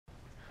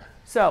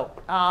So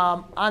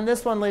on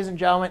this one, ladies and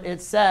gentlemen,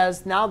 it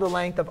says now the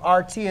length of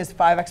RT is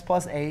 5x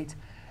plus 8,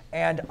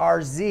 and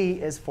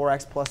RZ is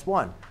 4x plus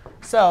 1.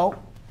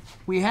 So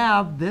we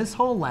have this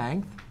whole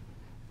length,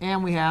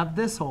 and we have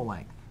this whole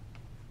length.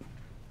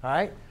 All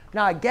right?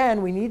 Now,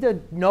 again, we need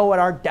to know what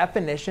our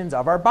definitions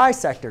of our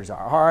bisectors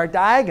are, or our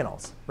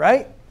diagonals,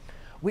 right?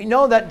 We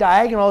know that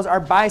diagonals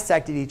are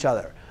bisected each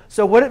other.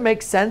 So would it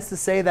make sense to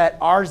say that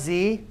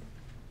RZ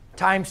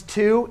times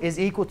 2 is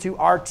equal to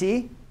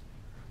RT?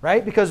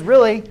 Right? Because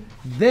really,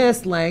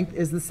 this length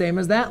is the same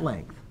as that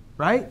length,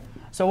 right?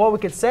 So what we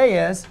could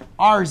say is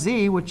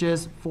RZ, which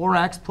is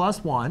 4x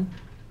plus 1,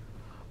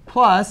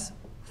 plus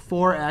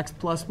 4x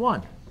plus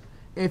 1.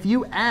 If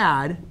you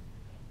add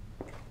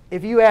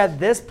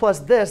this plus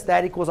this,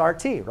 that equals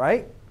RT,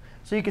 right?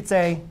 So you could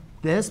say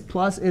this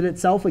plus it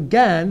itself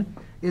again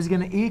is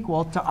going to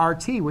equal to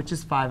RT, which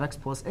is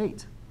 5x plus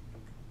 8.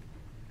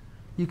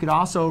 You could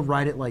also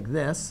write it like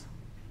this.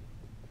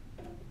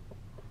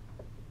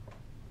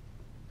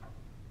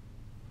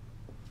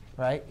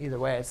 Right? Either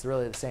way, it's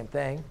really the same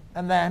thing.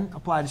 And then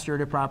apply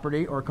distributive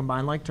property or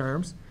combine like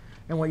terms.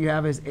 And what you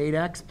have is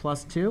 8x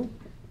plus 2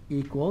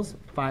 equals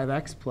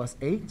 5x plus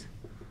 8.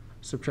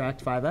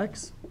 Subtract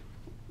 5x.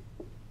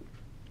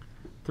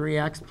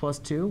 3x plus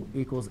 2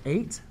 equals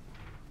 8.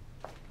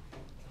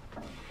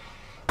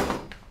 Oh,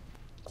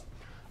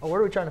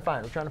 what are we trying to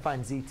find? We're trying to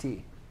find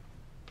ZT.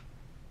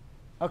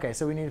 OK,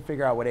 so we need to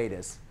figure out what 8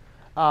 is.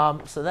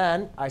 So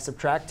then I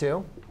subtract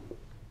 2.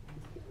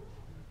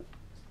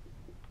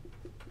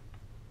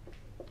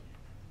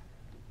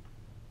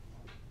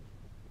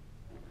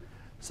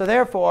 So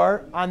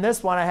therefore, on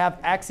this one, I have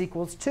x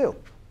equals 2,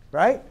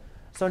 right?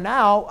 So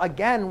now,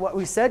 again, what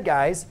we said,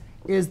 guys,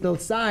 is the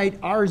side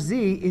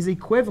RZ is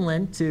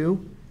equivalent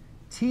to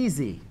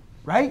TZ,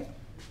 right?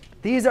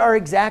 These are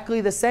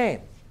exactly the same.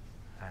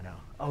 I know.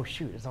 Oh,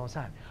 shoot, it's almost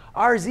time.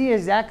 RZ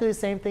is exactly the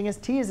same thing as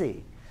TZ.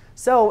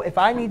 So if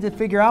I need to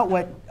figure out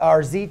what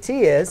our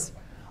ZT is,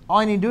 all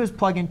I need to do is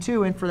plug in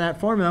 2 in for that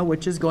formula,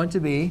 which is going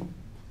to be,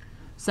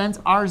 since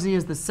RZ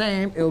is the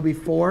same, it will be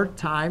 4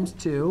 times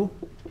 2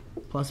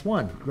 plus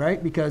 1,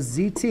 right? Because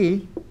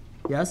ZT,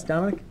 yes,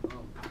 Dominic?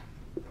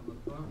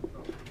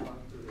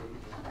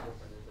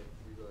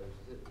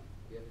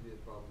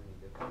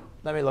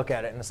 Let me look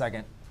at it in a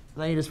second.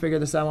 Let me just figure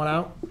this one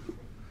out.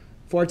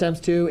 4 times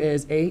 2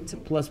 is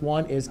 8, plus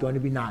 1 is going to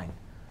be 9.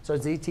 So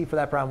ZT for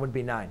that problem would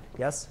be 9,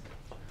 yes?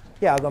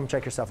 Yeah, I'll go and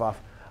check your stuff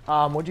off.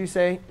 What did you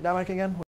say, Dominic, again?